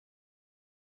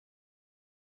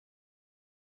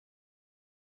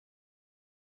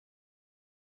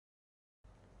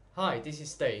Hi, this is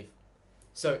Steve.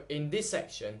 So in this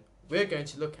section, we're going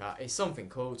to look at something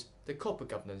called the corporate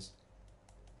governance.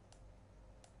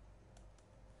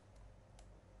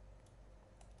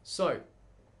 So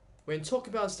when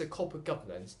talking about the corporate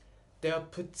governance, there are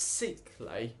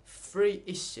particularly three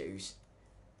issues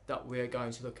that we're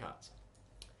going to look at.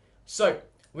 So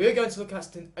we're going to look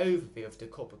at an overview of the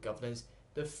corporate governance.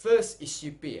 The first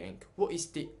issue being, what is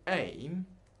the aim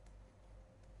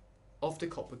of the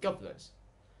corporate governance?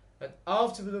 And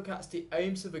after we look at the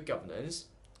aims of the governance,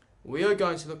 we are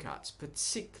going to look at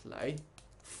particularly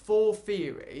four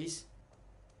theories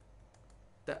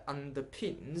that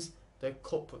underpins the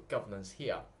corporate governance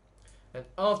here. And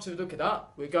after we look at that,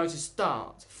 we're going to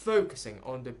start focusing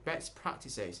on the best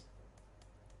practices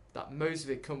that most of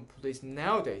the companies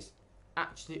nowadays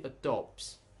actually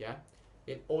adopts,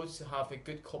 in order to have a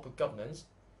good corporate governance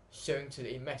shown to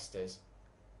the investors,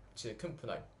 to the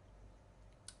company.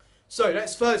 So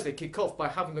let's firstly kick off by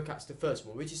having a look at the first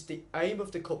one, which is the aim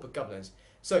of the corporate governance.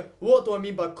 So what do I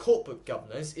mean by corporate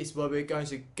governance? Is where we're going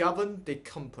to govern the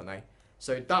company.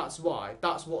 So that's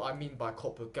what I mean by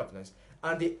corporate governance.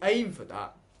 And the aim for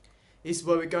that is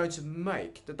where we're going to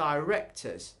make the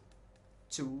directors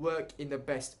to work in the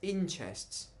best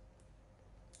interests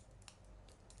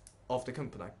of the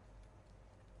company,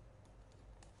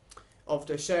 of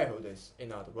the shareholders,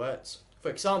 in other words. For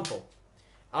example,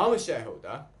 I'm a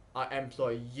shareholder. I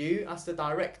employ you as the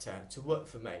director to work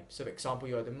for me. So for example,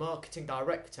 you're the marketing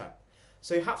director.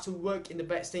 So you have to work in the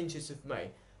best interest of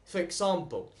me. For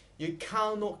example, you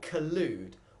cannot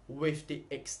collude with the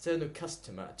external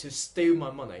customer to steal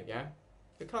my money,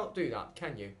 You cannot do that,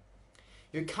 can you?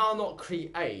 You cannot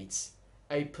create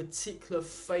a particular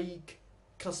fake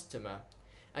customer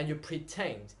and you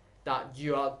pretend that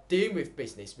you are dealing with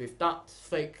business with that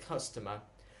fake customer,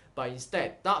 but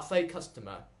instead, that fake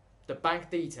customer, the bank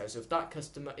details of that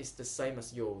customer is the same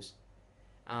as yours.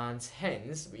 And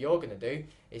hence, what you're going to do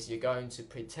is you're going to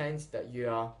pretend that you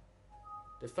are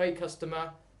the fake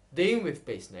customer dealing with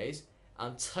business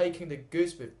and taking the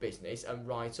goods with business and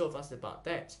write off as the bad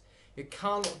debt. You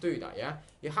cannot do that,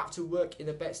 You have to work in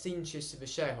the best interest of the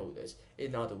shareholders.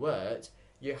 In other words,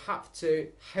 you have to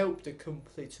help the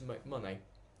company to make money.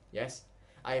 Yes?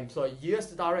 I employ you as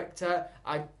the director.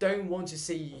 I don't want to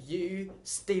see you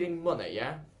stealing money,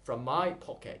 from my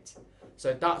pocket.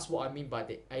 So that's what I mean by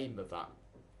the aim of that.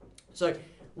 So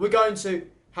we're going to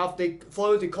have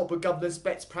follow the corporate governance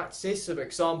best practices. So for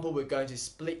example, we're going to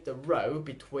split the role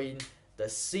between the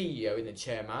CEO and the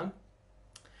chairman.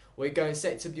 We're going to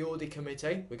set up the audit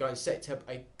committee. We're going to set up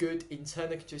a good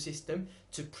internal control system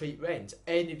to prevent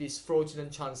any of this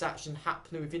fraudulent transaction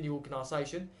happening within the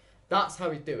organisation. That's how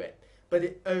we do it. But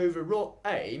the overall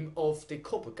aim of the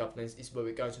corporate governance is where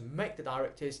we're going to make the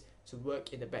directors to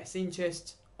work in the best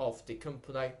interest of the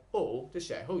company or the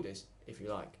shareholders, if you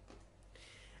like.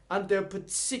 And there are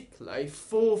particularly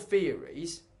four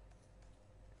theories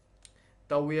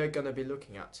that we are going to be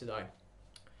looking at today.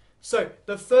 So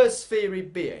the first theory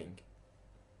being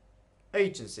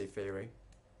agency theory.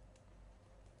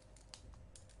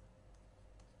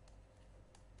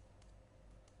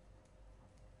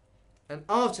 And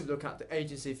after we look at the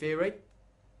agency theory,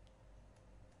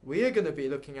 we are going to be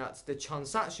looking at the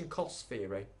transaction cost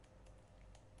theory.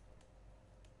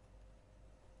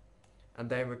 And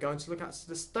then we're going to look at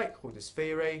the stakeholders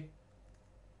theory.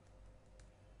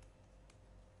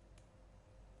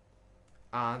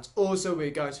 And also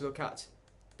we're going to look at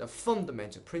the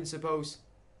fundamental principles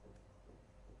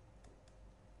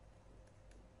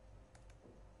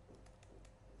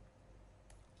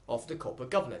of the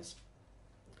corporate governance.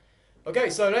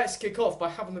 Okay, so let's kick off by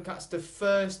having a look at the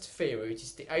first theory, which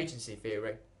is the agency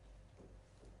theory.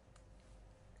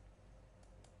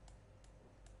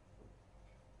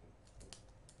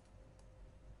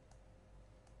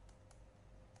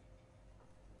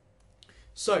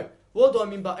 So, what do I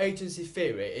mean by agency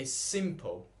theory? It's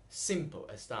simple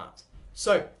as that.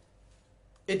 So,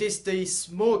 it is the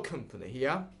small company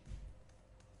here.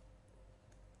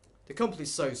 The company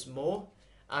is so small,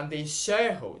 and the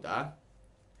shareholder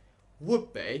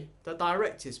would be the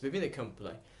directors within the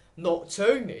company. Not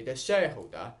only the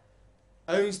shareholder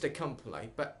owns the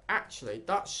company, but actually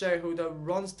that shareholder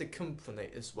runs the company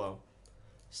as well.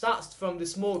 So that's from the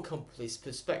small company's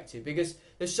perspective, because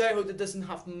the shareholder doesn't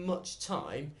have much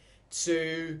time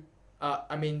to,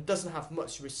 doesn't have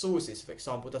much resources, for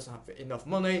example, doesn't have enough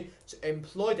money to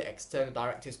employ the external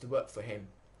directors to work for him.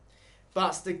 But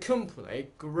as the company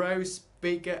grows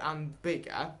bigger and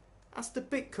bigger, as the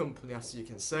big company, as you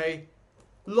can say,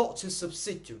 lots of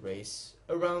subsidiaries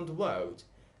around the world,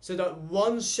 so that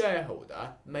one shareholder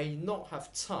may not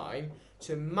have time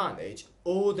to manage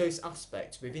all those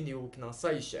aspects within the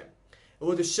organisation.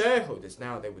 What the shareholders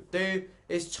now they would do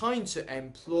is trying to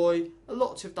employ a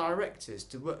lot of directors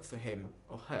to work for him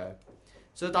or her.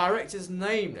 So directors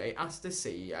namely as the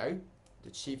CEO, the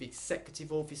Chief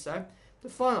Executive Officer, the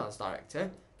Finance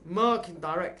Director, Marketing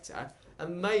Director,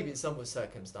 and maybe in some of the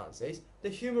circumstances, the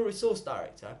Human Resource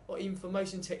Director or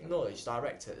Information Technology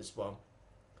Director as well.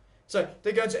 So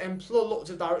they're going to employ lots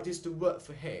of directors to work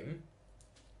for him,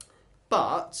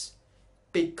 but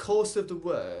because of the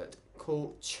word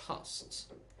called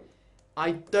trust,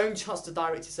 I don't trust the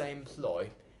directors I employ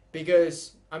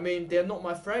because, I mean, they're not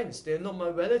my friends, they're not my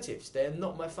relatives, they're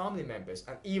not my family members,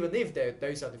 and even if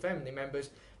those are the family members,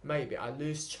 maybe I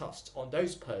lose trust on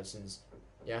those persons,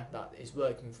 yeah, that is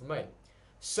working for me.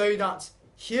 So that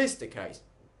here's the case.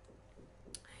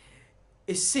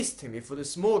 Assisting me for the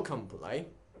small company,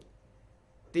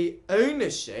 the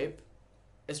ownership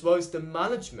as well as the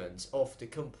management of the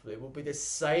company will be the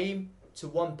same to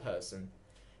one person.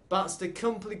 But as the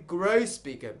company grows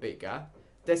bigger,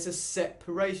 there's a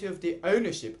separation of the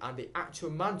ownership and the actual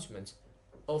management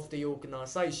of the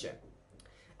organisation.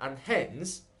 And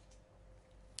hence,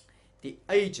 the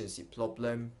agency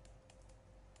problem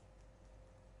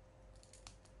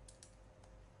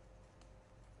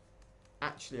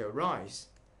actually arises.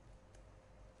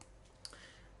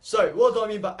 So, what do I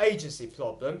mean by agency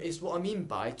problem is what I mean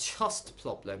by trust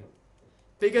problem.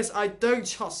 Because I don't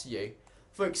trust you.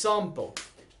 For example,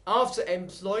 after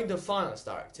employing the finance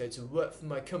director to work for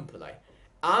my company,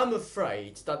 I'm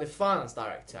afraid that the finance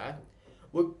director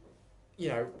will,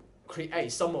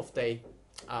 create some of the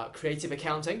creative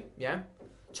accounting,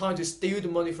 trying to steal the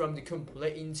money from the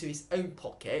company into his own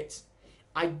pocket.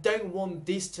 I don't want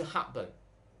this to happen,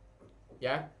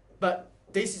 but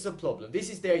this is a problem. This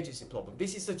is the agency problem.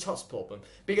 This is the trust problem.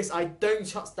 Because I don't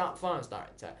trust that finance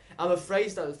director. I'm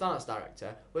afraid that the finance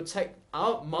director will take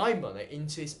out my money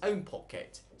into his own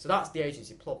pocket. So that's the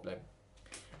agency problem.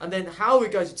 And then how we're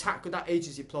going to tackle that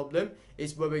agency problem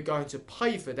is where we're going to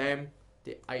pay for them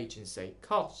the agency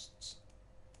costs.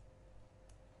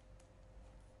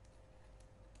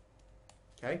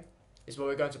 Okay? Is where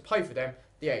we're going to pay for them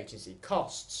the agency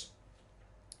costs.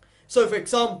 So, for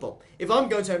example, if I'm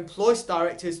going to employ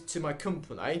directors to my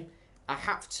company, I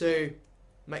have to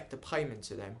make the payment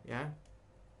to them,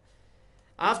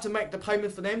 I have to make the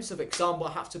payment for them. So, for example,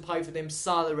 I have to pay for them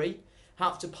salary,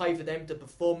 have to pay for them the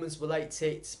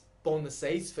performance-related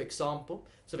bonuses, for example.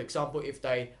 So, for example, if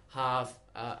they have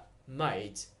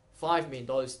made $5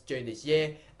 million during this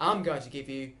year, I'm going to give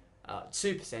you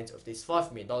 2% of this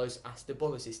 $5 million as the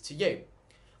bonuses to you.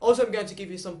 Also, I'm going to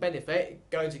give you some benefit,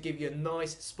 going to give you a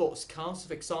nice sports car, so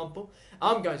for example.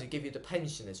 I'm going to give you the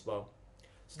pension as well.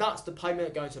 So that's the payment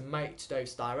I'm going to make to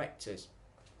those directors.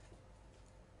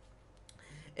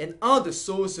 Another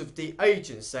source of the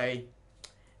agency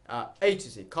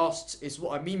costs is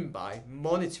what I mean by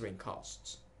monitoring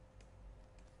costs.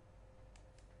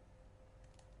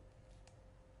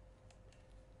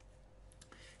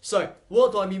 So,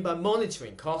 what do I mean by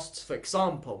monitoring costs? For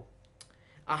example,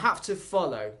 I have to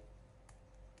follow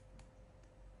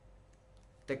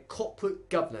the corporate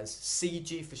governance,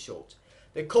 CG for short.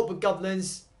 The corporate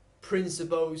governance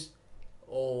principles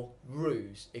or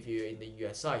rules if you're in the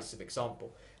USA, so for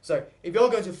example. So if you're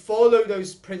going to follow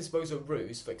those principles or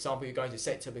rules, for example, you're going to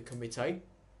set up a committee,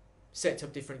 set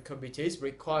up different committees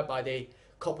required by the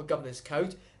corporate governance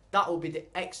code, that will be the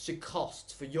extra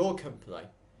cost for your company.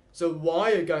 So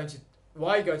why are you going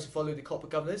to follow the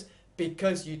corporate governance?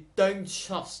 Because you don't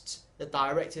trust the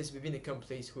directors within the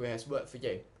companies who has worked for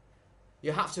you.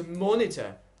 You have to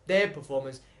monitor their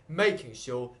performance, making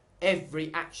sure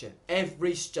every action,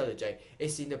 every strategy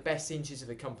is in the best interest of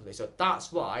the company. So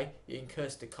that's why you incur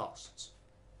the costs.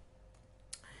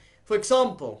 For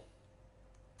example,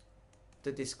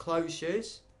 the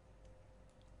disclosures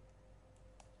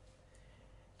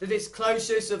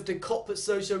of the corporate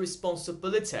social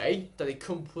responsibility that the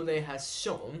company has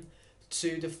shown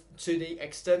to the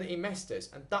external investors,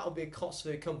 and that will be a cost for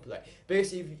the company.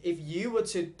 Because if you were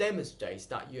to demonstrate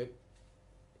that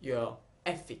you're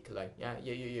ethically,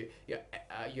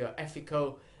 you're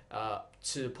ethical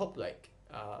to the public,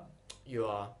 you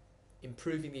are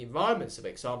improving the environment, so for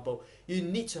example, you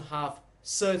need to have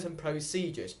certain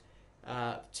procedures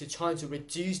to try to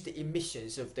reduce the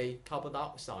emissions of the carbon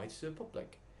dioxide to the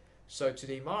public, so to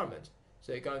the environment.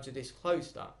 So you're going to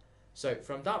disclose that. So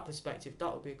from that perspective,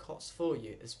 that will be a cost for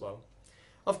you as well.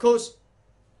 Of course,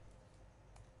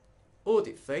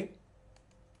 audit fee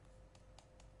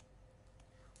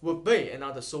would be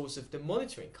another source of the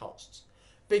monitoring costs.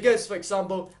 Because, for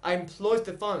example, I employed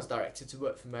the finance director to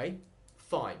work for me,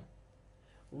 fine.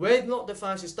 Whether or not the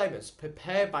financial statements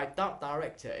prepared by that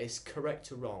director is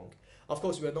correct or wrong, of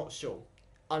course, we're not sure.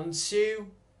 Until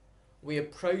we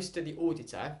approach the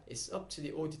auditor, it's up to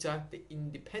the auditor, the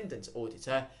independent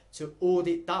auditor, to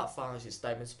audit that financial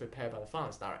statements prepared by the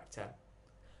finance director,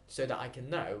 so that I can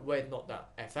know whether or not that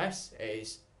FS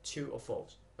is true or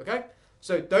false. Okay?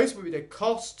 So those will be the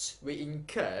costs we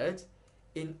incurred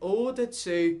in order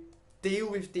to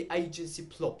deal with the agency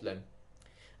problem.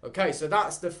 Okay, so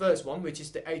that's the first one, which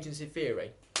is the agency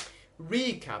theory.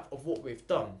 Recap of what we've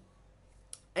done.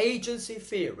 Agency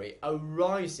theory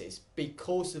arises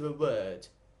because of the word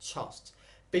trust.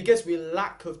 Because we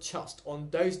lack of trust on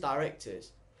those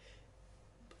directors,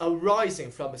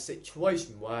 arising from a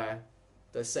situation where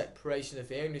the separation of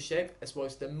the ownership as well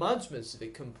as the management of the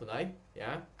company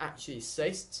actually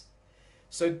exists.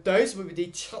 So those will be the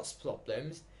trust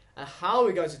problems, and how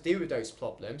we're going to deal with those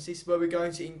problems is where we're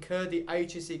going to incur the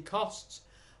agency costs.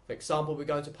 For example, we're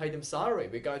going to pay them salary,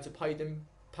 we're going to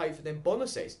pay for them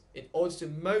bonuses in order to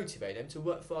motivate them to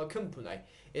work for our company,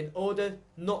 in order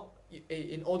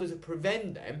to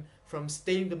prevent them from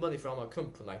stealing the money from our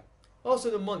company.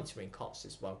 Also the monitoring costs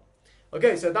as well.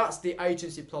 Okay, so that's the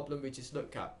agency problem we just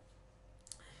looked at.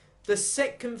 The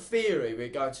second theory we're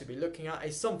going to be looking at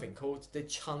is something called the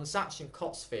transaction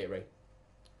cost theory.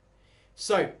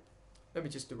 So, let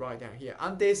me just write down here.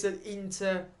 And there's an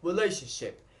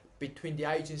interrelationship between the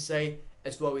agency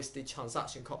as well as the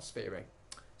transaction cost theory.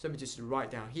 So let me just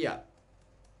write down here.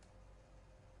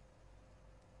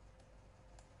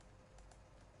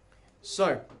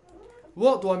 So,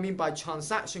 what do I mean by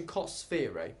transaction cost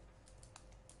theory?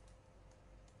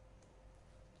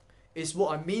 Is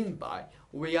what I mean by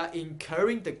we are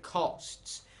incurring the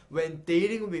costs when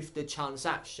dealing with the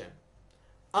transaction,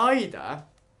 either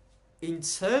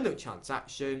internal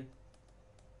transaction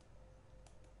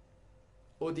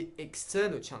or the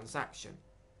external transaction.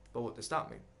 But what does that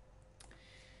mean?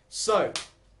 So,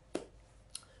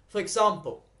 for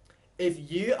example,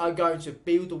 if you are going to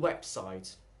build a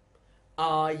website,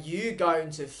 are you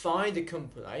going to find a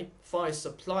company, find a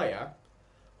supplier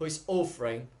who is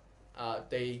offering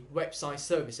the website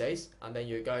services, and then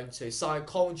you're going to sign a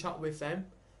contract with them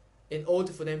in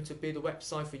order for them to build a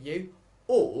website for you?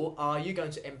 Or are you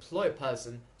going to employ a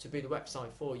person to build a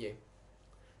website for you?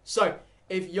 So,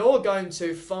 if you're going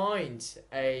to find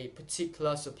a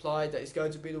particular supplier that is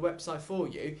going to build a website for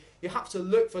you, you have to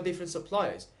look for different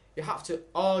suppliers. You have to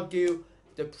argue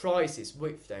the prices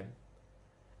with them.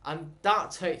 And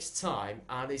that takes time,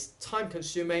 and it's time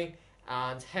consuming,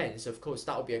 and hence, of course,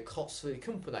 that will be a cost for the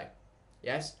company.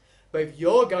 Yes? But if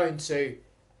you're going to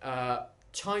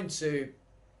trying to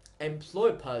employ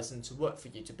a person to work for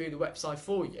you, to build a website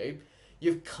for you,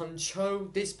 you control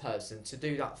this person to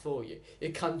do that for you.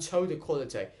 You control the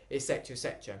quality, etc.,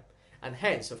 etc. And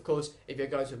hence, of course, if you're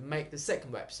going to make the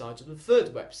second website or the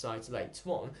third website later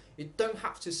on, you don't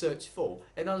have to search for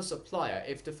another supplier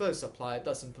if the first supplier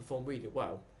doesn't perform really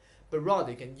well. But rather,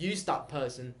 you can use that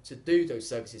person to do those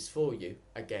services for you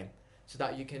again, so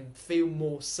that you can feel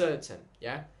more certain.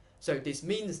 Yeah. So this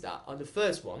means that on the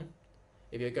first one,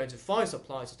 if you're going to find a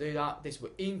supplier to do that, this will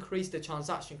increase the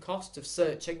transaction cost of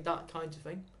searching that kind of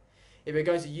thing. If you're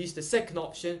going to use the second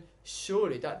option,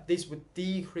 surely that this would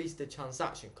decrease the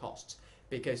transaction costs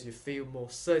because you feel more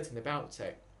certain about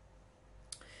it.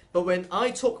 But when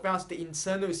I talk about the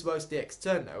internal as well as the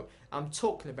external, I'm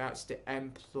talking about the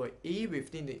employee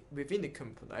within the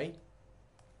company,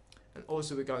 and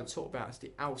also we're going to talk about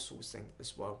the outsourcing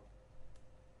as well.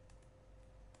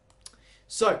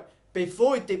 So,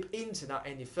 before we dip into that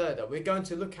any further, we're going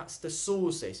to look at the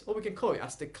sources, or we can call it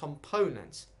as the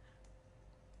components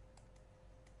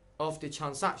of the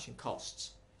transaction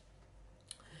costs.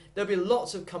 There'll be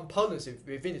lots of components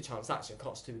within the transaction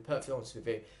costs, to be perfectly honest with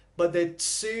you, but the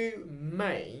two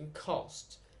main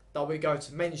costs that we're going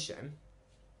to mention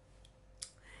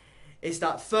is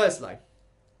that firstly,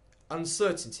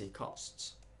 uncertainty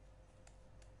costs,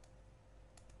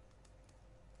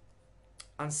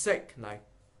 and secondly,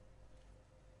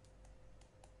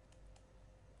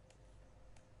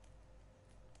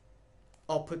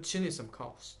 opportunism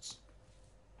costs.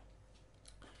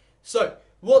 So,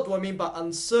 what do I mean by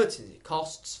uncertainty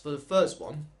costs for the first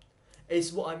one?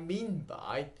 Is what I mean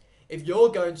by, if you're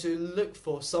going to look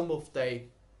for some of the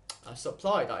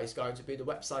supply that is going to be the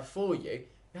website for you,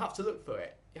 you have to look for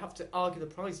it. You have to argue the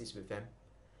prices with them.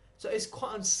 So it's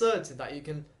quite uncertain that you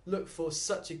can look for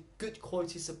such a good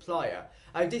quality supplier.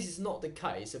 And if this is not the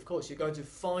case, of course, you're going to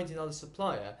find another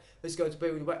supplier who's going to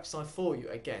build a website for you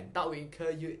again. That will incur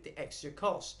you the extra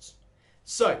costs.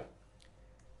 So,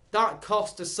 that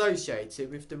cost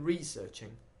associated with the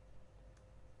researching.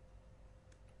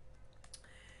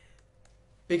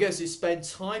 Because you spend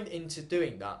time into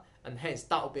doing that, and hence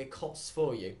that will be a cost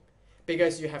for you.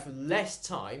 Because you have less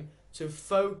time to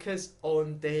focus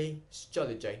on the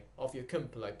strategy of your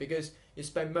company. Because you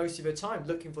spend most of your time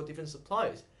looking for different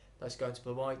suppliers that's going to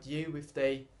provide you with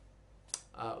the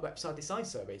website design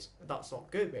service. That's not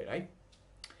good, really.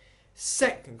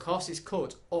 Second cost is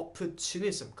called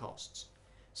opportunism costs.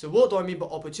 So what do I mean by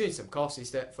opportunism costs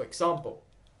is that, for example,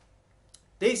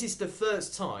 this is the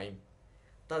first time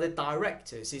that the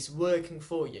directors is working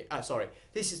for you.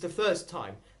 This is the first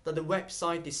time that the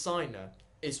website designer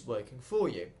is working for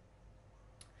you.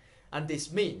 And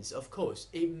this means, of course,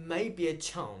 it may be a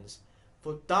chance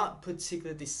for that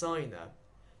particular designer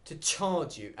to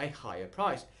charge you a higher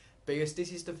price because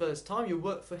this is the first time you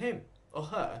work for him or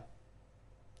her.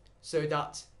 So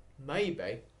that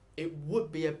maybe it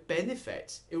would be a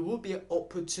benefit, it would be an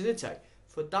opportunity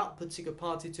for that particular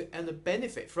party to earn a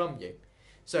benefit from you.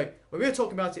 So when we're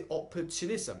talking about the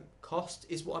opportunism cost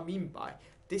is what I mean by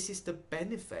this is the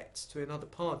benefit to another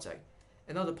party.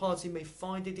 Another party may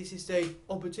find that this is the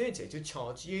opportunity to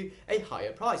charge you a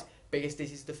higher price because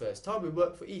this is the first time we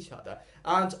work for each other.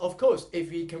 And of course, if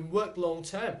we can work long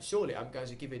term, surely I'm going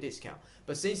to give you a discount.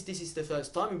 But since this is the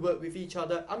first time we work with each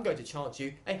other, I'm going to charge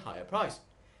you a higher price.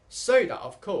 So that,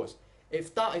 of course,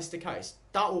 if that is the case,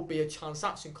 that will be a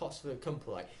transaction cost for the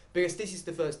company. Because this is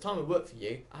the first time I work for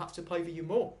you, I have to pay for you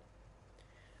more.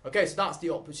 Okay, so that's the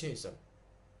opportunism.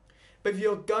 But if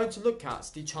you're going to look at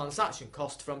the transaction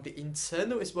cost from the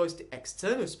internal as well as the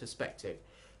external perspective,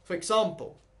 for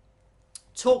example,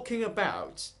 talking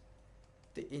about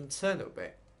the internal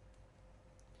bit,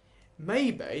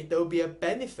 maybe there will be a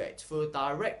benefit for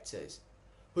directors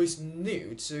who is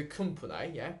new to a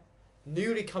company,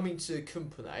 newly coming to a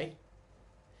company,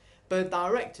 but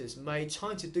directors may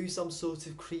try to do some sort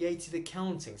of creative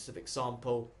accounting. So for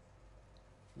example,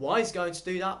 why is going to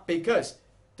do that? Because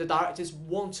the directors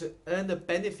want to earn a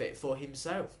benefit for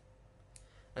himself.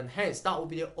 And hence that will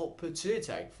be an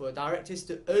opportunity for directors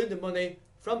to earn the money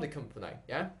from the company.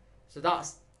 So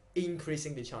that's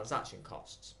increasing the transaction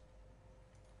costs.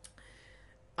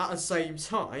 At the same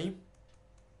time,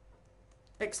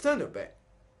 external bit.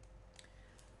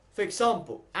 For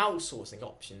example, outsourcing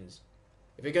options.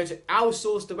 If you're going to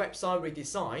outsource the website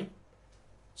redesign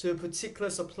to a particular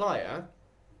supplier,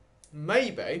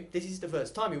 maybe this is the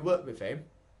first time you work with him,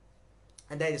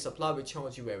 and then the supplier will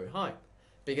charge you very high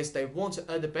because they want to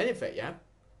earn the benefit,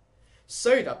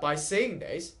 So that by seeing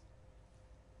this,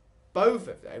 both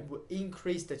of them will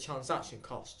increase the transaction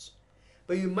costs.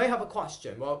 But you may have a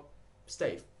question, well,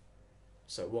 Steve,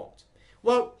 so what?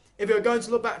 Well, if you're going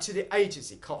to look back to the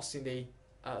agency costs in the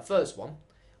first one,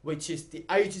 which is the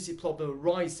agency problem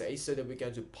arises so that we're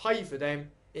going to pay for them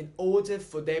in order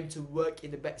for them to work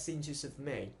in the best interest of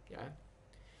me,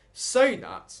 So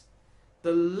that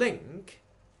the link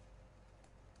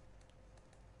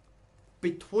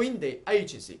between the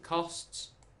agency costs,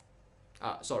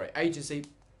 agency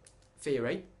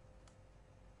theory,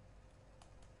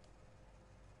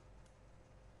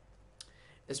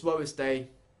 as well as the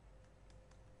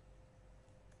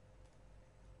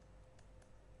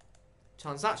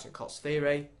transaction cost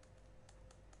theory,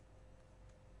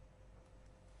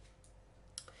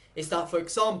 is that, for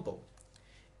example,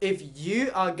 if you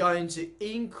are going to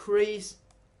increase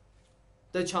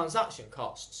the transaction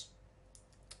costs,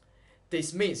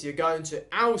 this means you're going to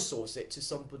outsource it to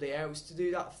somebody else to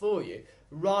do that for you,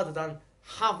 rather than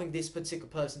having this particular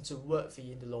person to work for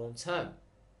you in the long term.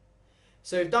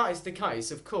 So if that is the case,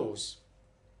 of course,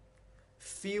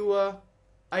 fewer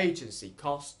agency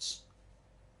costs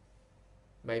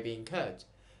may be incurred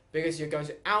because you're going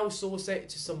to outsource it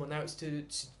to someone else to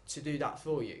do that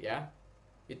for you.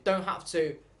 You don't have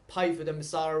to pay for them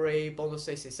salary,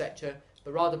 bonuses, etc.,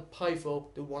 but rather pay for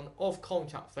the one-off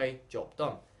contract fee, job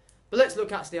done. But let's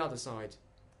look at the other side.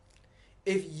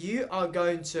 If you are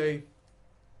going to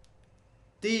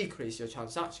decrease your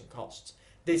transaction costs,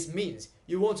 this means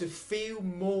you want to feel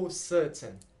more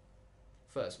certain.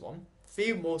 First one,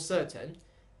 feel more certain.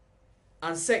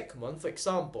 And second one, for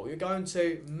example, you're going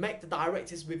to make the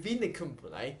directors within the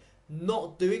company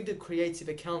not doing the creative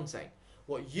accounting.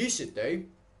 What you should do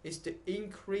is to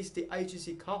increase the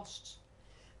agency costs.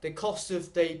 The cost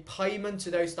of the payment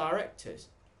to those directors,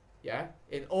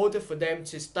 in order for them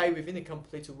to stay within the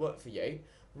company to work for you,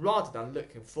 rather than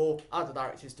looking for other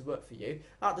directors to work for you.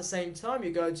 At the same time,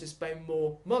 you're going to spend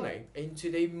more money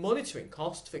into the monitoring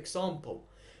cost. For example,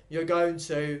 you're going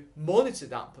to monitor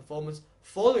that performance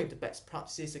following the best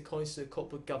practices according to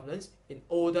corporate governance in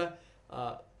order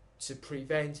to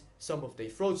prevent some of the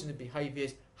fraudulent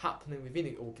behaviours happening within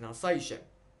the organisation.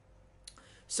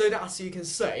 So that, as you can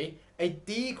see, a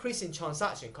decrease in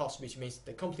transaction costs, which means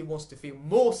the company wants to feel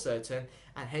more certain,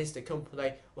 and hence the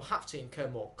company will have to incur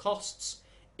more costs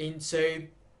into,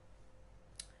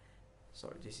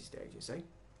 sorry, this is the agency,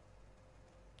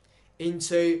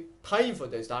 into paying for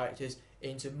those directors,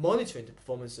 into monitoring the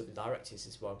performance of the directors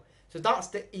as well. So that's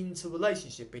the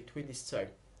interrelationship between these two.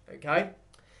 Okay?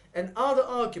 Another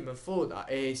argument for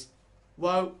that is,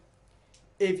 well,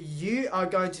 if you are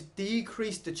going to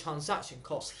decrease the transaction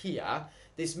costs here,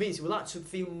 this means you will actually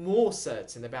feel more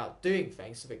certain about doing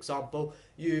things. So for example,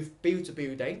 you've built a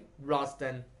building rather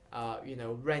than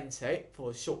rent it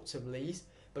for a short-term lease,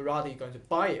 but rather you're going to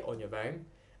buy it on your own,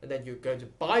 and then you're going to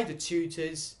buy the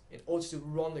tutors in order to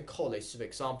run the college. So for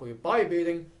example, you buy a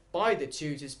building, buy the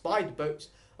tutors, buy the books.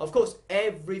 Of course,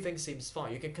 everything seems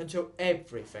fine. You can control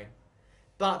everything.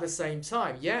 But at the same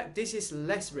time, yeah, this is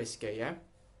less risky, yeah?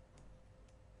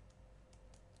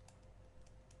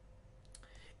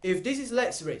 If this is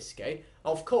less risky,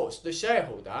 of course, the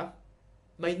shareholder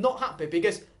may not happy,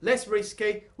 because less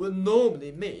risky will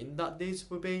normally mean that this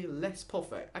will be less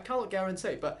profit. I cannot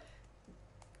guarantee, but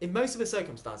in most of the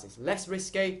circumstances, less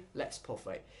risky, less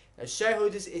profit. The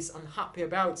shareholders is unhappy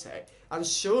about it, and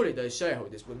surely those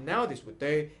shareholders, what now this would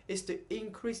do is to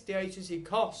increase the agency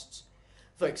costs.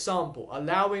 For example,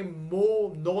 allowing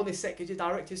more non-executive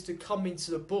directors to come into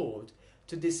the board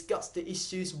to discuss the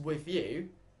issues with you,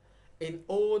 in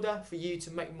order for you to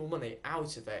make more money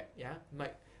out of it, yeah,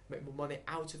 make more money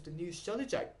out of the new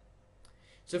strategy.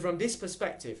 So from this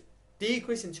perspective,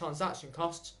 decrease in transaction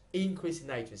costs, increase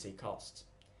in agency costs.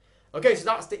 Okay, so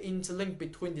that's the interlink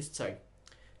between these two.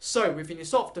 So we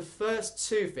finished off the first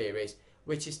two theories,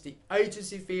 which is the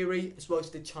agency theory as well as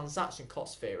the transaction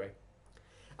cost theory.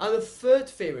 And the third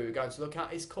theory we're going to look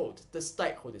at is called the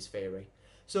stakeholders theory.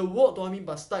 So what do I mean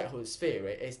by stakeholders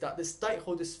theory is that the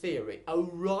stakeholders theory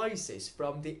arises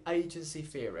from the agency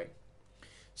theory.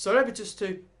 So let me just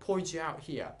to point you out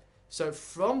here. So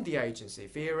from the agency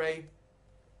theory,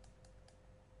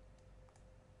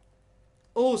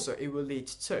 also it will lead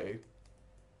to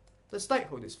the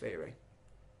stakeholders theory.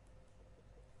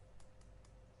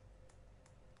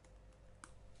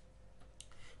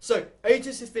 So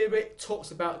agency theory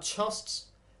talks about trusts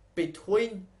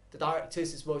between the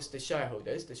directors as well as the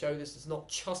shareholders. The shareholders does not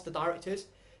trust the directors,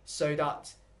 so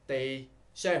that the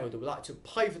shareholder will like to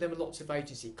pay for them lots of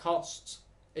agency costs,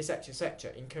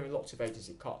 etc., incurring lots of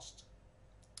agency costs.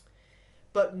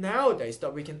 But nowadays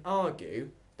that we can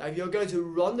argue that if you're going to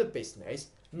run a business,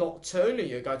 not only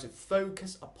you're going to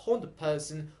focus upon the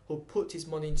person who put his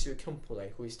money into a company,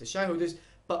 who is the shareholders,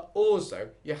 but also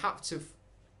you have to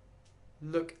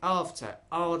look after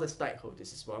other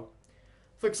stakeholders as well.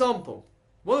 For example,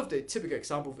 one of the typical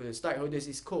examples for the stakeholders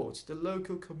is called the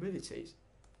local communities.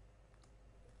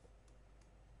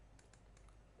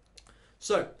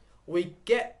 So we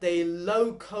get the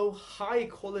local high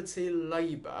quality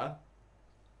labour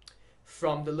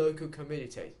from the local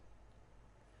community.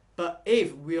 But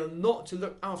if we are not to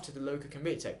look after the local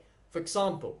community, for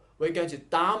example, we're going to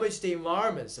damage the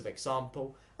environments, for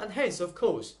example, and hence, of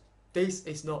course, this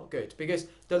is not good, because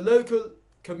the local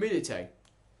community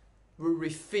will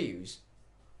refuse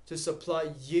to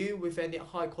supply you with any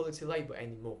high quality labour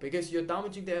anymore, because you're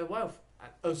damaging their wealth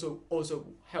and also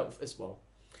health as well.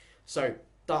 So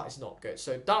that is not good.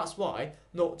 So that's why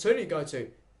not only going to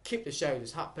keep the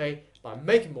shareholders happy by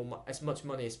making as much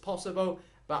money as possible,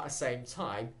 but at the same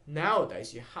time,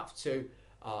 nowadays you have to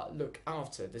look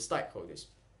after the stakeholders.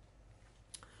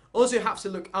 Also, you have to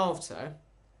look after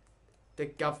the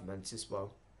government as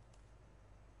well.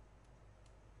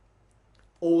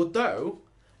 Although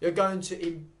you're going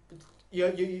to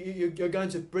you're going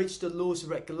to breach the laws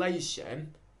and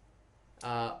regulation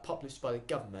published by the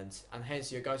government, and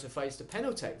hence you're going to face the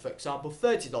penalty. For example,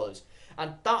 $30,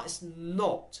 and that's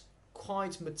not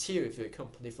quite material for the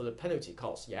company for the penalty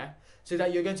cost, yeah? So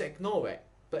that you're going to ignore it.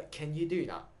 But can you do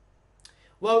that?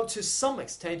 Well, to some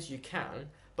extent you can,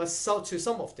 but to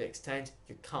some of the extent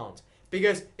you can't.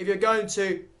 Because if you're going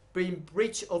to be in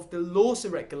breach of the laws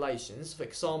and regulations, for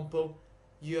example,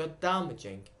 you're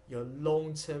damaging your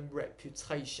long-term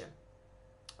reputation.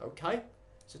 Okay?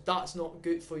 So that's not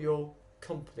good for your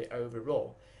company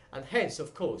overall. And hence,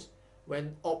 of course,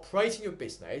 when operating your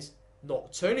business,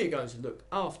 not only are you going to look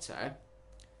after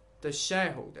the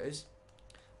shareholders,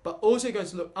 but also you're going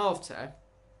to look after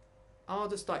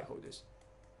other stakeholders.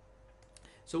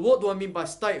 So what do I mean by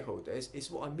stakeholders is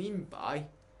what I mean by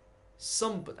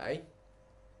somebody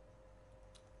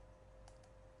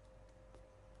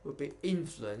will be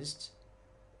influenced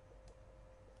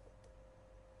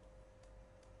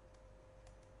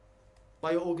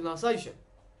by your organisation.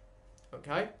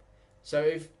 Okay, so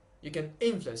if you can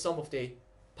influence some of the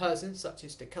persons, such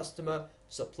as the customer,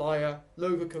 supplier,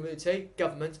 local community,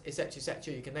 government, etc.,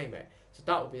 etc., you can name it. So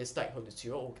that would be a stakeholder to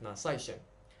your organisation.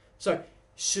 So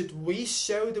should we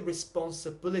show the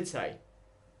responsibility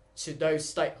to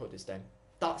those stakeholders then?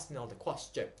 That's another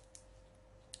question.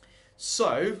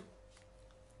 So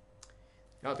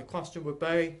now the question would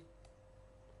be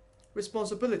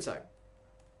responsibility.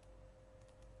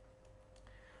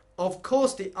 Of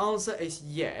course, the answer is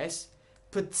yes,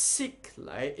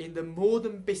 particularly in the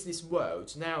modern business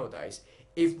world nowadays.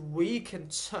 If we can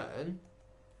turn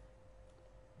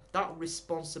that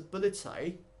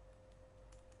responsibility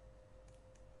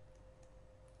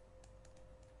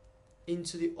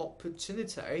into the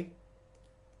opportunity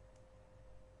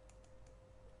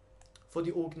for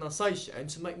the organisation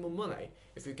to make more money,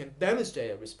 if we can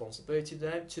demonstrate a responsibility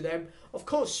to them, of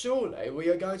course, surely we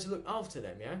are going to look after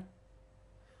them, yeah?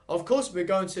 Of course, we're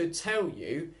going to tell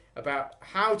you about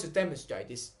how to demonstrate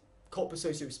this corporate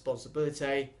social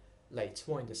responsibility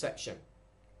later on in the section.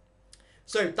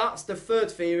 So that's the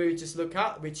third theory we just look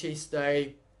at, which is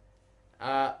the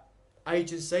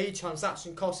agency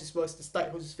transaction costs versus the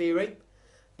stakeholders theory.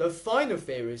 The final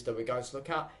theories that we're going to look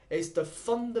at is the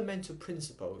fundamental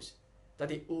principles that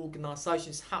the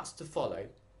organisations has to follow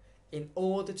in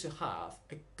order to have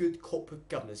a good corporate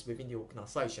governance within the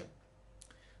organisation.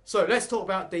 So let's talk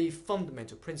about the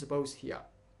fundamental principles here.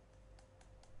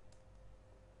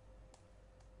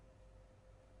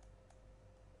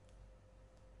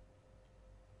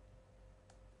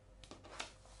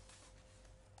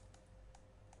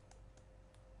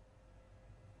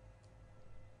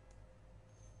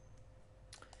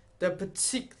 There are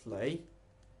particularly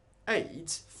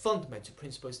 8 fundamental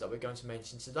principles that we're going to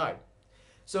mention today.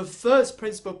 So first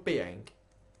principle being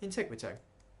integrity.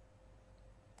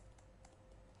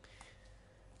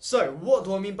 So what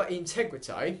do I mean by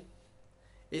integrity?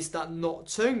 Is that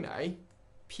not only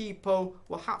people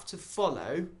will have to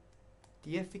follow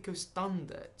the ethical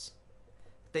standards,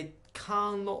 they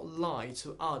cannot lie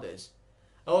to others.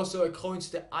 Also, according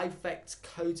to the IFEX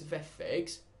Code of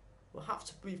Ethics, will have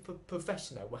to be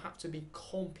professional, will have to be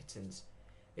competent,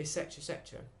 etc.,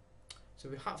 etc. So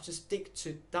we have to stick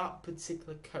to that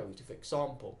particular code. For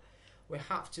example, we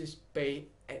have to be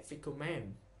ethical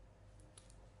men.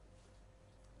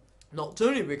 Not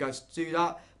only are we going to do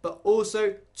that, but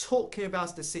also talking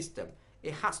about the system.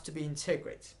 It has to be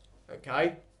integrity.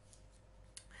 Okay?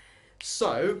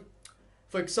 So,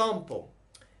 for example,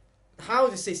 how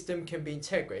the system can be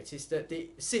integrated is that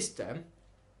the system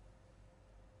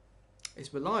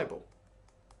is reliable.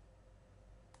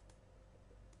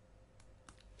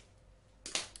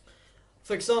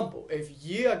 For example, if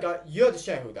you're the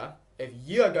shareholder, if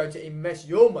you are going to invest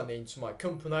your money into my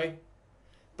company,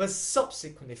 but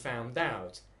subsequently found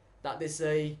out that there's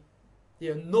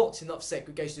not enough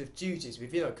segregation of duties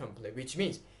within a company, which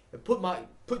means you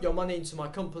put your money into my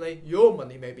company, your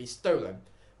money may be stolen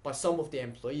by some of the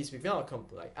employees within our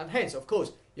company, and hence, of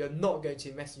course, you're not going to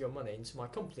invest your money into my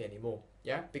company anymore,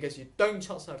 yeah, because you don't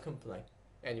trust our company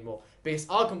anymore, because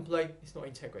our company is not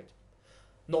integrated.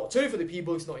 Not only for the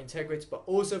people it's not integrated, but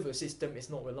also for the system it's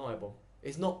not reliable.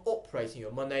 It's not operating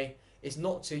your money. It's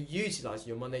not to utilize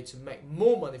your money to make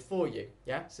more money for you,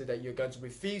 yeah, so that you're going to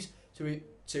refuse to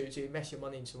invest your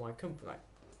money into my company.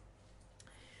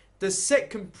 The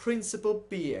second principle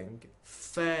being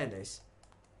fairness.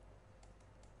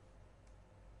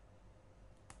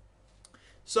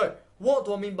 So, what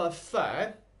do I mean by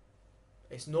fair?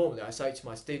 It's normally I say to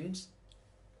my students,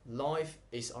 life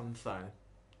is unfair.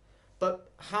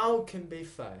 But how can be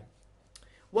fair?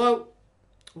 Well,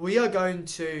 we are going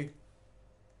to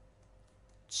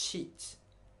treat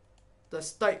the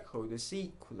stakeholders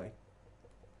equally.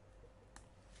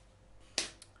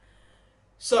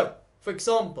 So, for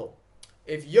example,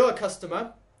 if you're a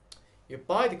customer, you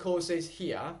buy the courses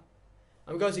here,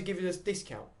 I'm going to give you this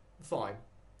discount, fine.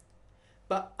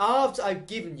 But after I've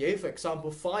given you, for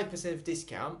example, 5% of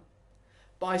discount,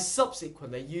 but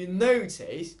subsequently you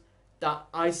notice that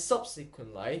I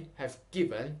subsequently have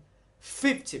given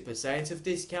 50% of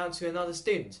discount to another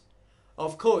student.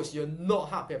 Of course, you're not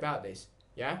happy about this,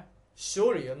 yeah?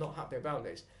 Surely you're not happy about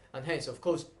this. And hence, of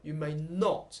course, you may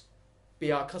not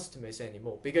be our customers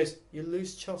anymore because you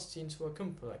lose trust into a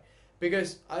company.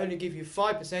 Because I only give you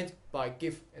 5%, but I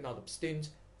give another student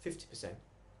 50%.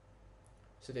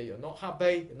 So that you're not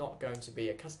happy, you're not going to be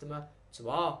a customer to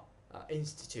our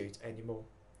institute anymore.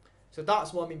 So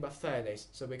that's what I mean by fairness.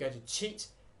 So we're going to treat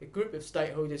a group of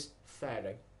stakeholders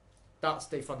fairly. That's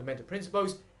the fundamental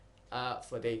principles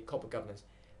for the corporate governance.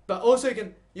 But also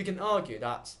you can argue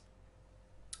that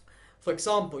For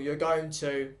example, you're going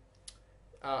to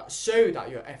show that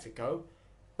you're ethical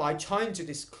by trying to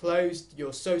disclose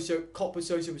your corporate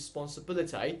social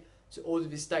responsibility to all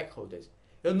of the stakeholders.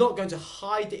 You're not going to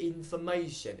hide the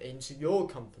information into your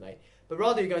company, but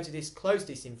rather you're going to disclose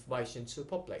this information to the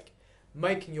public,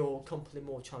 making your company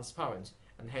more transparent.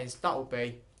 And hence that will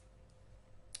be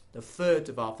the third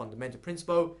of our fundamental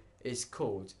principle, is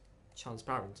called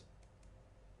transparent.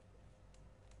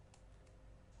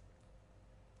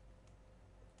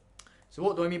 So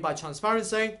what do I mean by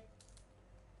transparency?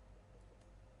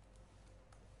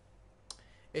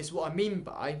 Is what I mean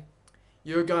by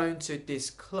you're going to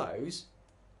disclose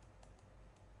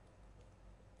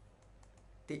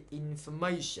the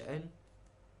information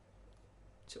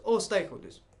to all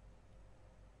stakeholders.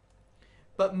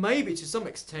 But maybe to some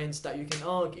extent that you can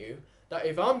argue that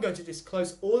if I'm going to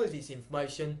disclose all of this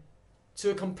information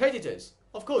to competitors,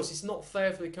 of course it's not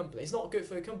fair for the company, it's not good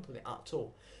for the company at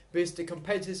all, because the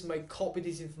competitors may copy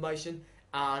this information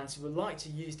and would like to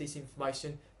use this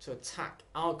information to attack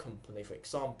our company, for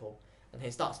example, and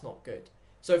hence that's not good.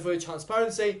 So for the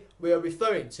transparency, we are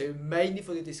referring to mainly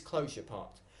for the disclosure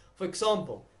part. For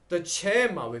example, the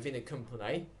chairman within a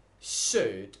company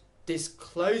should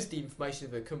disclose the information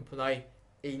of the company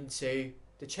into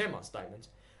the chairman's statement,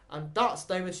 and that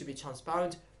statement should be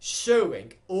transparent,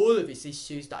 showing all of these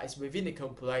issues that is within the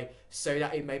company, so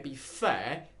that it may be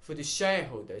fair for the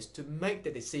shareholders to make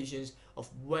the decisions of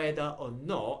whether or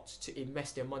not to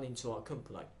invest their money into our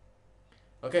company.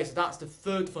 Okay, so that's the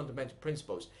third fundamental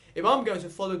principles. If I'm going to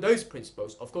follow those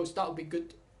principles, of course that would be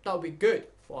good. That would be good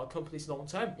for our company's long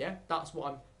term. Yeah, that's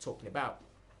what I'm talking about.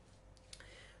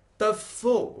 The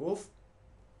fourth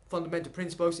fundamental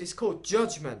principles is called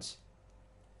judgment.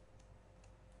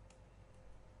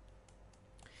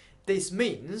 This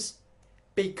means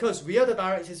because we are the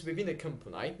directors within the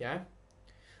company, yeah,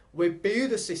 we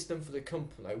build a system for the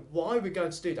company. Why we're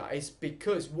going to do that is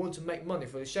because we want to make money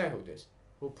for the shareholders.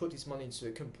 We'll put this money into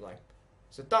the company.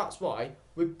 So that's why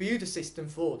we build a system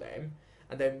for them,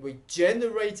 and then we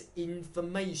generate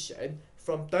information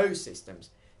from those systems.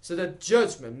 So the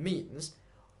judgment means,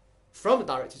 from the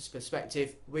director's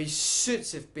perspective, we should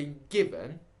have been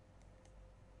given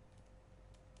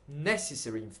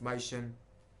necessary information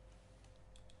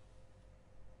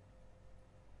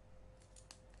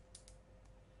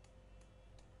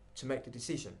to make the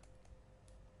decision.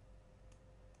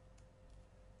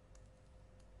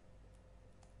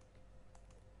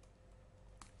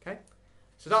 Okay,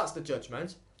 so that's the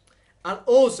judgment. And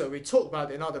also we talked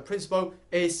about another principle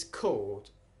is called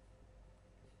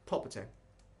property.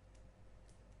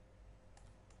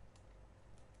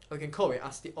 We can call it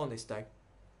as the honesty.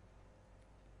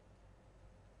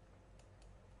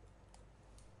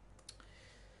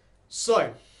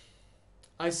 So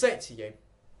I said to you,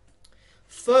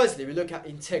 firstly we look at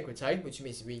integrity, which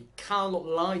means we cannot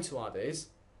lie to others.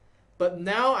 But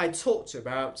now I talked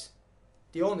about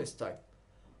the honesty.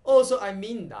 Also, I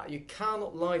mean that you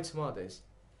cannot lie to others.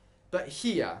 But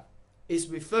here is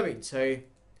referring to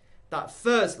that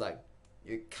firstly,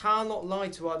 you cannot lie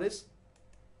to others.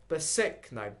 But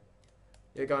secondly,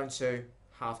 you're going to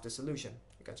have the solution.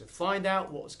 You're going to find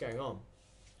out what's going on.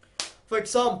 For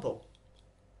example,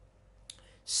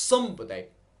 somebody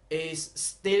is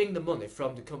stealing the money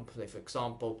from the company. For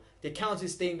example, the accountant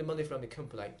is stealing the money from the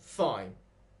company. Fine.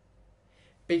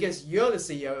 Because you're the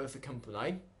CEO of the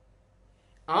company,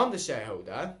 I'm the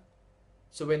shareholder,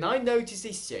 so when I notice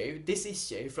this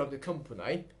issue from the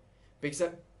company, because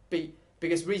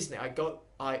recently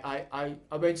I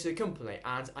went to the company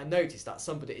and I noticed that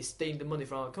somebody is stealing the money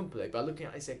from our company by looking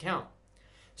at this account.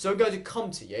 So I'm going to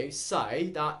come to you,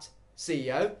 say that,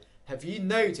 CEO, have you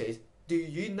noticed, do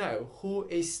you know who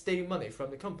is stealing money from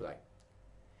the company?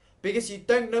 Because you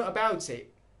don't know about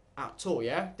it at all,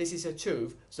 yeah? This is a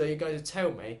truth, so you're going to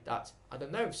tell me that, I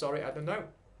don't know, sorry, I don't know.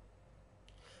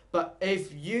 But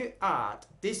if you add,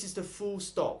 this is the full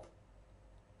stop,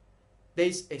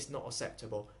 this is not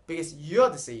acceptable. Because you're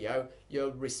the CEO,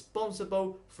 you're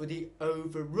responsible for the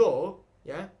overall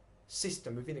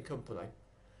system within the company.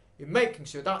 You're making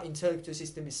sure that intellectual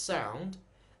system is sound,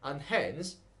 and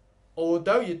hence,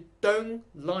 although you don't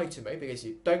lie to me because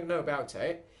you don't know about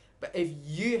it, but if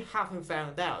you haven't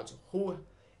found out who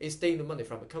is stealing the money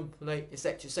from a company,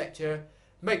 etc.,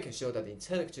 making sure that the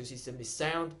intellectual system is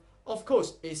sound, of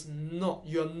course,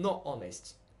 you're not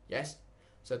honest. Yes?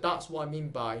 So that's what I mean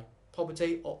by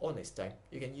property or honesty.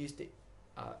 You can use the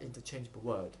interchangeable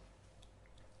word.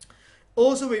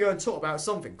 Also, we're going to talk about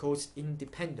something called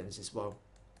independence as well.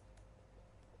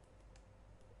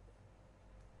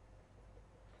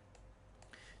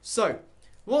 So,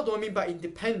 what do I mean by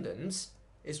independence?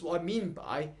 Is what I mean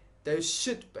by there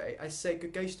should be a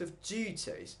segregation of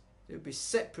duties. There will be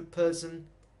separate person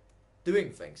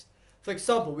doing things. For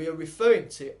example, we are referring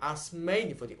to as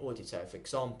mainly for the auditor, for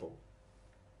example.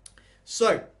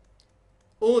 So,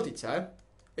 auditor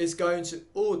is going to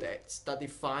audit that the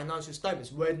financial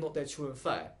statements, whether or not they're true and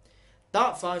fair.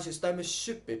 That financial statement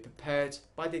should be prepared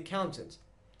by the accountant.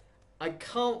 I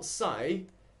can't say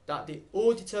that the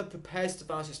auditor prepares the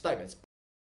financial statements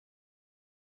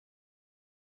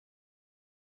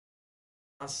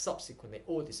and subsequently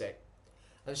audits it.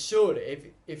 And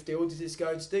surely, if the auditor is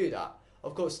going to do that,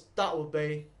 of course, that will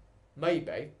be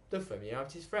maybe the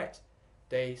familiarity threat,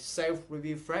 the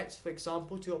self-review threat, for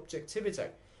example, to objectivity.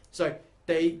 So,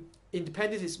 the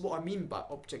independence is what I mean by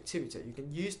objectivity. You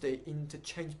can use the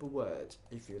interchangeable word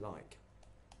if you like.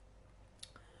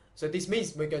 So this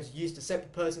means we're going to use the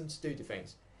separate person to do the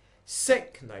things.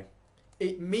 Secondly,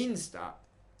 it means that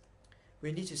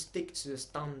we need to stick to the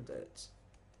standards.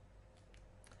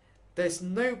 There's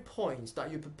no point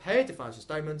that you prepare the financial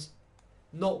statements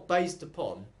not based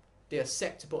upon the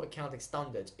acceptable accounting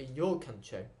standards in your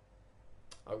country.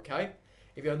 Okay?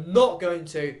 If you're not going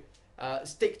to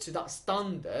stick to that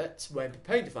standard when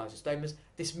preparing the financial statements,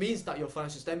 this means that your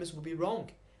financial statements will be wrong,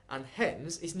 and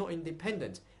hence it's not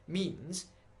independent. Means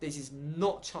this is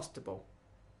not trustable.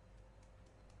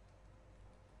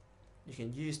 You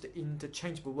can use the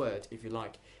interchangeable word if you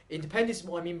like. Independence is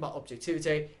what I mean by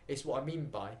objectivity. It's what I mean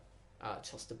by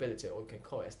trustability, or you can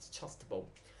call it trustable.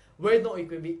 Whether or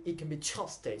not it can be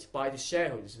trusted by the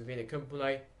shareholders within a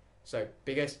company. So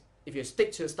because if you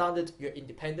stick to the standard, you're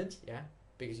independent, yeah.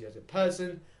 Because you're the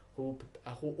person who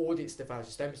audits the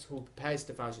financial statements, who prepares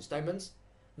the financial statements,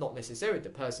 not necessarily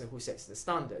the person who sets the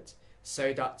standard.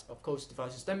 So that, of course, the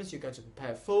financial statements you're going to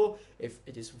prepare for, if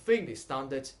it is fulfilling the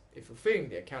standard, if fulfilling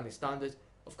the accounting standard,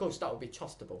 of course, that will be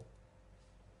trustable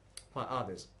by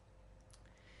others.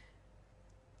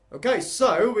 Okay,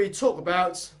 so we talk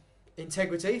about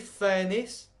integrity,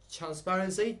 fairness,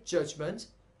 transparency, judgment,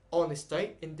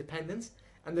 honesty, independence,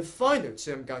 and the final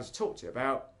term I'm going to talk to you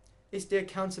about is the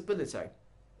accountability,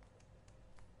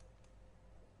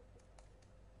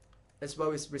 as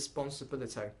well as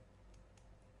responsibility.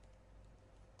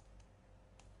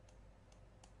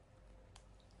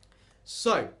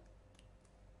 So,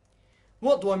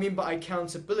 what do I mean by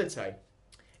accountability?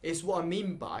 It's what I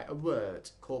mean by a word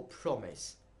called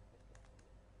promise.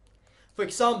 For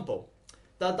example,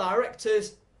 the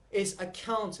directors is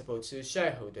accountable to the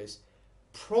shareholders,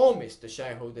 promise the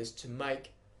shareholders to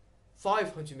make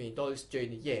 $500 million during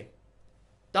the year.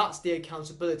 That's the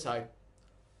accountability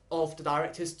of the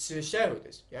directors to the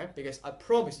shareholders, yeah? Because I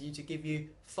promise you to give you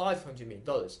 $500 million.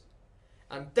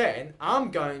 And then I'm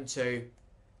going to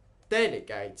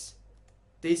delegate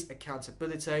this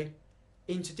accountability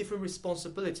into different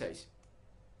responsibilities.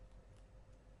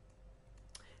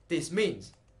 This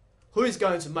means, who is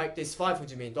going to make this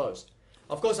 $500 million?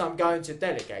 Of course, I'm going to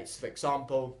delegate, for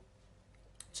example,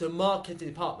 to the marketing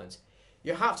department.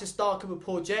 You have to start up a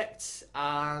project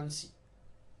and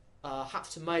have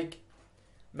to make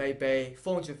maybe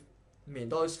 $400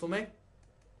 million for me.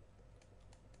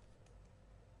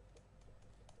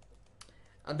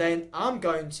 And then I'm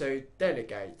going to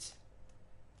delegate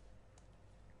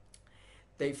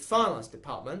the finance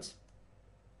department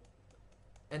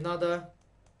another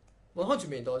 $100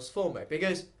 million for me,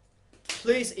 because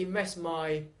please invest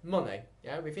my money,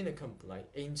 yeah, within the company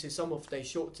into some of the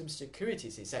short-term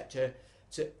securities, etc.,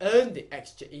 to earn the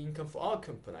extra income for our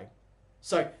company.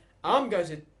 So I'm going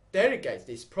to delegate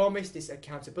this promise, this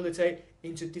accountability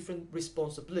into different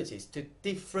responsibilities to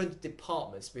different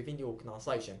departments within the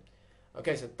organisation.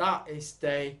 Okay, so that is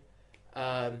the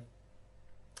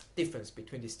difference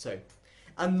between these two.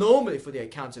 And normally for the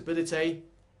accountability,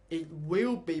 it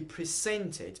will be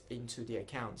presented into the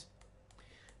account.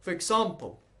 For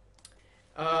example,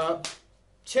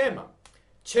 chairman.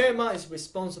 Chairman is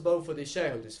responsible for the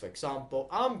shareholders. For example,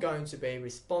 I'm going to be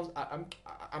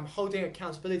I'm holding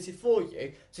accountability for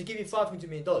you to give you $500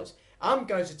 million. I'm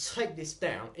going to take this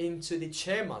down into the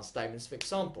chairman's statements, for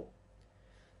example.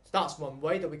 That's one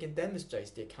way that we can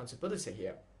demonstrate the accountability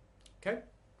here. Okay?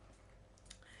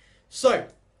 So,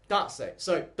 that's it.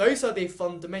 So, those are the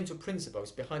fundamental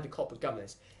principles behind the corporate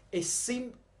governance. It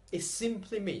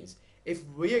simply means if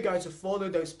we are going to follow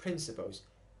those principles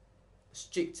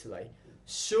strictly,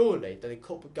 surely that the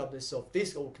corporate governance of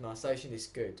this organisation is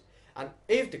good. And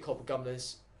if the corporate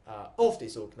governance of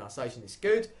this organisation is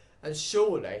good, and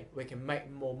surely we can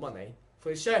make more money for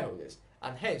the shareholders.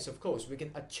 And hence, of course, we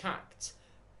can attract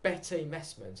better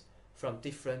investment from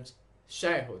different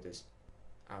shareholders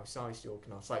outside the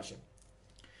organisation.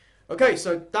 Okay,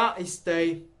 so that is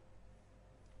the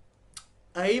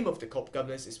aim of the corporate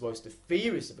governance as well as the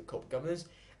theories of the corporate governance.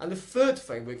 And the third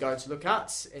thing we're going to look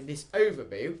at in this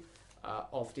overview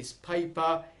of this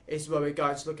paper is where we're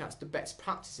going to look at the best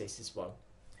practices as well.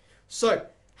 So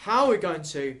how we're going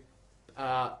to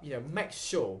make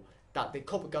sure that the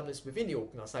corporate governance within the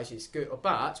organisation is good or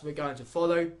bad, we're going to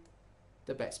follow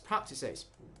the best practices.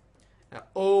 I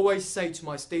always say to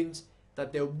my students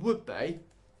that there would be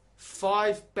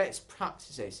 5 best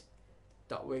practices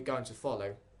that we're going to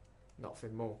follow,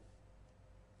 nothing more.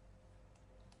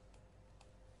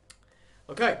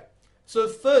 Okay, so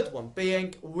the third one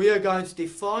being we are going to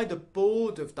define the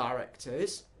board of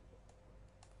directors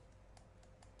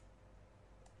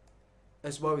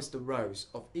as well as the roles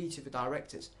of each of the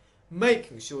directors,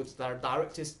 making sure that the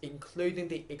directors, including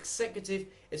the executive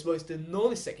as well as the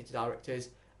non-executive directors,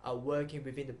 are working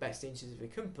within the best interests of the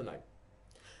company.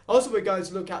 Also, we're going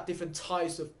to look at different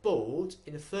types of board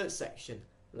in the third section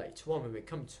later on when we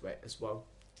come to it as well.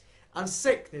 And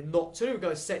secondly, not only we're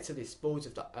going to set to this boards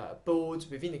of boards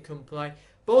within the company,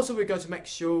 but also we're going to make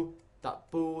sure that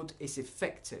board is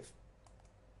effective.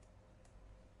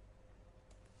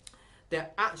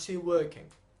 They're actually working.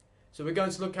 So we're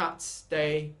going to look at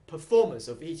the performance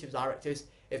of each of the directors.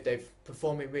 If they're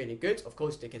performing really good, of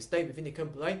course they can stay within the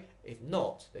company. If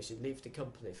not, they should leave the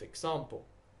company, for example.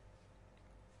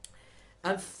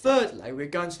 And thirdly, we're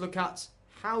going to look at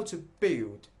how to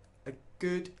build a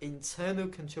good internal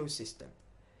control system.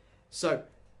 So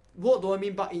what do I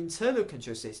mean by internal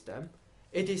control system?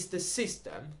 It is the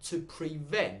system to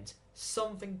prevent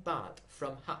something bad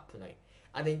from happening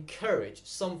and encourage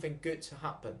something good to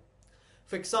happen.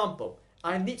 For example,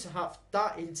 I need to have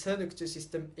that internal control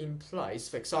system in place.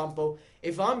 For example,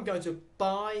 if I'm going to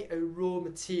buy a raw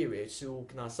material to an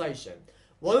organisation,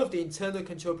 one of the internal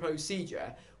control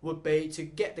procedure would be to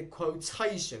get the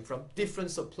quotation from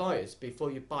different suppliers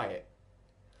before you buy it.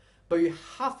 But you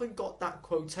haven't got that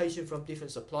quotation from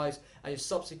different suppliers and you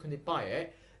subsequently buy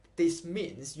it, this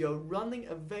means you're running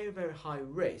a very, very high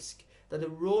risk that the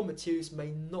raw materials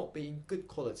may not be in good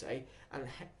quality and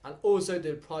also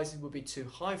the prices will be too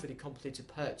high for the company to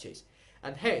purchase.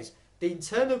 And hence, the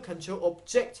internal control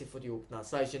objective for the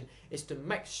organisation is to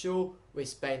make sure we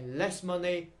spend less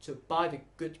money to buy the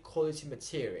good quality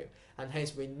material. And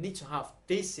hence, we need to have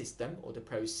this system or the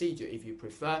procedure, if you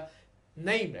prefer,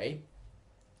 namely,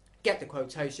 get the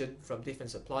quotation from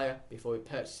different supplier before we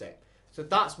purchase it. So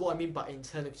that's what I mean by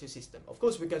internal control system. Of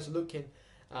course, we're going to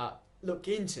look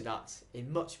into that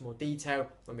in much more detail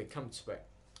when we come to it.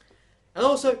 And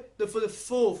also, for the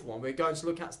fourth one, we're going to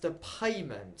look at the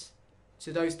payment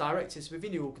to those directors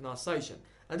within the organisation.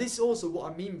 And this is also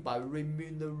what I mean by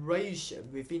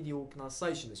remuneration within the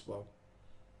organisation as well.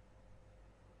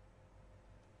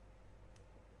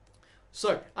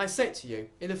 So, I said to you,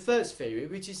 in the first theory,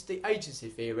 which is the agency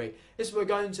theory, is we're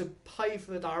going to pay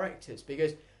for the directors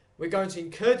because we're going to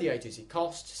incur the agency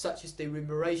costs, such as the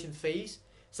remuneration fees,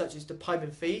 such as the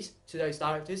payment fees to those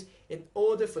directors, in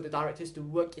order for the directors to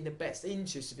work in the best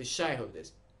interest of the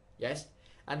shareholders. Yes?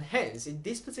 And hence, in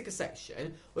this particular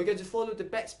section, we're going to follow the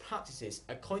best practices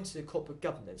according to the Corporate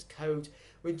Governance Code.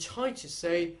 We're trying to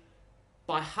say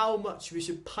by how much we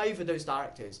should pay for those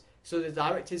directors, so the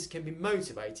directors can be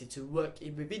motivated to work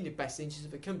within the best interest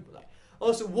of the company.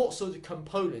 Also, what sort of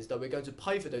components that we're going to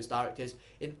pay for those directors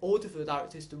in order for the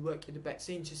directors to work in the best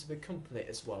interest of the company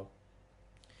as well.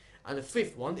 And the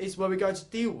fifth one is where we're going to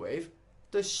deal with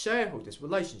the shareholders'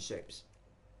 relationships.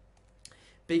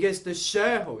 Because the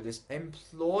shareholders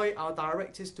employ our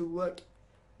directors to work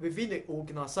within the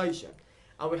organisation.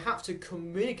 And we have to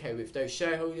communicate with those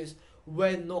shareholders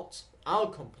when not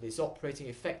our company is operating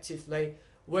effectively,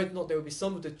 whether or not there will be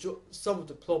some of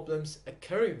the problems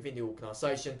occurring within the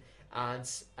organisation, and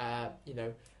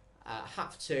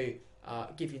have to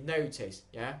give you notice,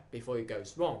 before it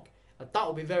goes wrong. And that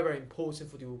will be very, very important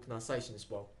for the organisation as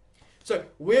well. So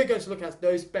we're going to look at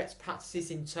those best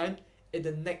practices in turn in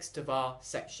the next of our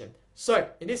section. So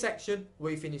in this section,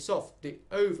 we finish off the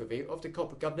overview of the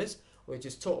corporate governance. We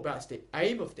just talk about the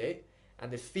aim of it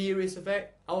and the theories of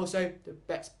it, also the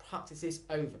best practices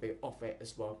overview of it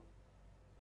as well.